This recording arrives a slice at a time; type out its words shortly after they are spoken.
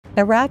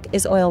Iraq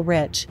is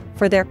oil-rich,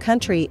 for their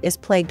country is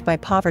plagued by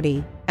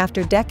poverty,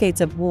 after decades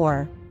of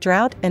war,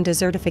 drought and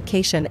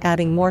desertification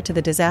adding more to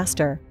the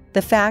disaster.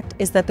 The fact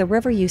is that the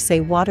river you say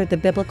watered the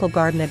biblical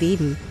Garden of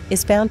Eden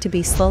is found to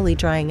be slowly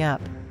drying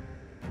up.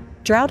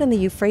 Drought in the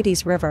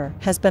Euphrates River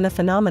has been a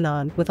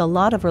phenomenon with a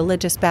lot of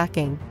religious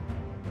backing.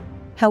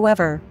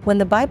 However, when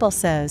the Bible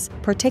says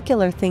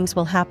particular things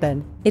will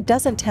happen, it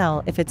doesn't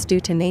tell if it's due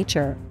to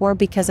nature or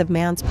because of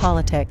man's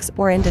politics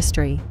or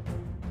industry.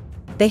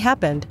 They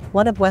happened.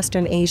 One of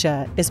Western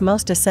Asia's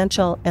most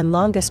essential and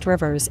longest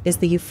rivers is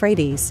the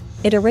Euphrates.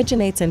 It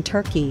originates in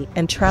Turkey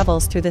and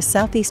travels through the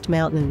southeast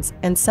mountains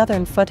and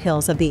southern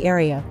foothills of the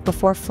area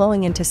before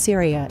flowing into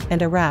Syria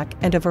and Iraq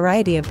and a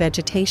variety of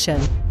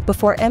vegetation,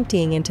 before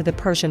emptying into the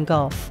Persian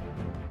Gulf.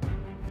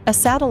 A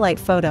satellite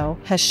photo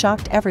has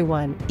shocked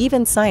everyone.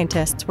 Even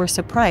scientists were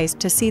surprised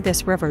to see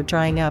this river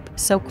drying up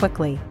so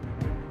quickly.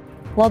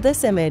 While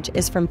this image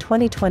is from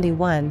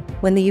 2021,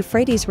 when the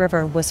Euphrates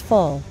River was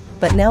full,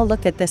 but now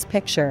look at this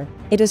picture,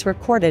 it is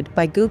recorded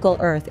by Google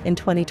Earth in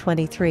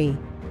 2023.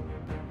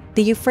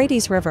 The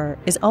Euphrates River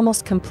is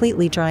almost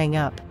completely drying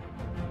up.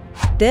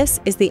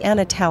 This is the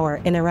Anna Tower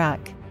in Iraq.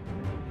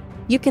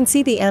 You can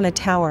see the Anna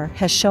Tower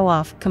has shut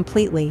off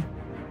completely.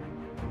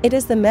 It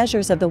is the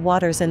measures of the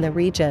waters in the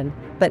region,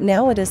 but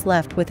now it is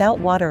left without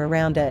water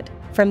around it.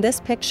 From this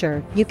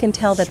picture, you can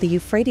tell that the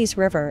Euphrates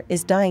River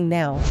is dying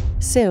now.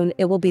 Soon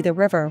it will be the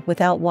river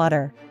without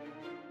water.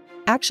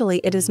 Actually,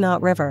 it is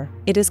not river,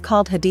 it is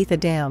called Haditha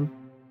Dam.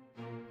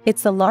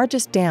 It's the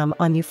largest dam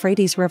on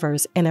Euphrates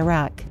rivers in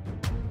Iraq.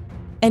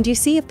 And you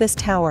see if this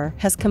tower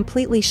has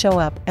completely shut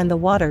up and the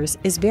waters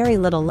is very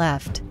little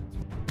left.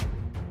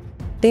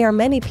 There are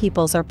many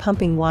peoples are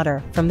pumping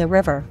water from the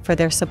river for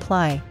their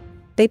supply.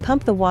 They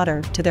pump the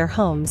water to their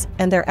homes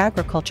and their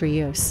agriculture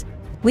use.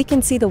 We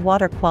can see the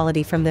water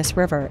quality from this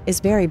river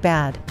is very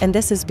bad, and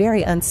this is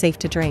very unsafe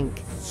to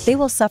drink. They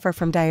will suffer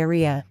from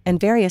diarrhea and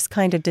various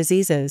kind of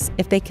diseases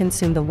if they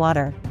consume the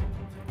water.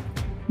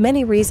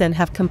 Many reasons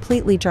have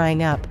completely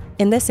drying up.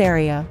 In this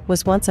area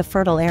was once a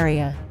fertile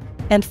area,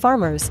 and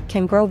farmers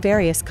can grow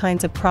various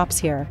kinds of crops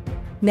here.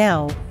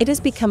 Now, it has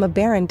become a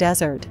barren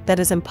desert that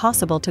is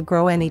impossible to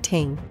grow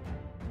anything.